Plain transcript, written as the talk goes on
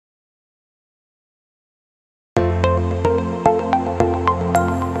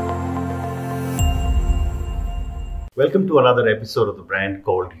Welcome to another episode of The Brand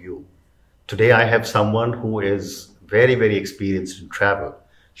Called You. Today I have someone who is very, very experienced in travel,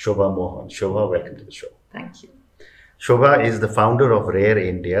 Shobha Mohan. Shobha, welcome to the show. Thank you. Shobha is the founder of Rare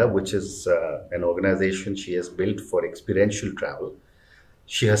India, which is an organization she has built for experiential travel.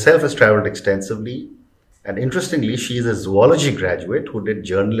 She herself has traveled extensively, and interestingly, she is a zoology graduate who did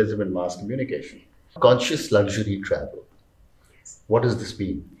journalism and mass communication. Conscious luxury travel. What does this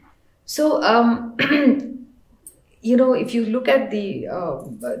mean? So, if you look at the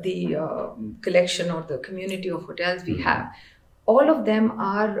collection or the community of hotels we have, all of them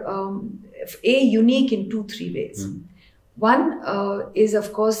are unique in 2-3 ways. One is,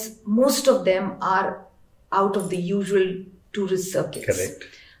 of course, most of them are out of the usual tourist circuits. Correct.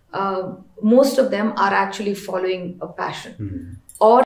 Most of them are actually following a passion.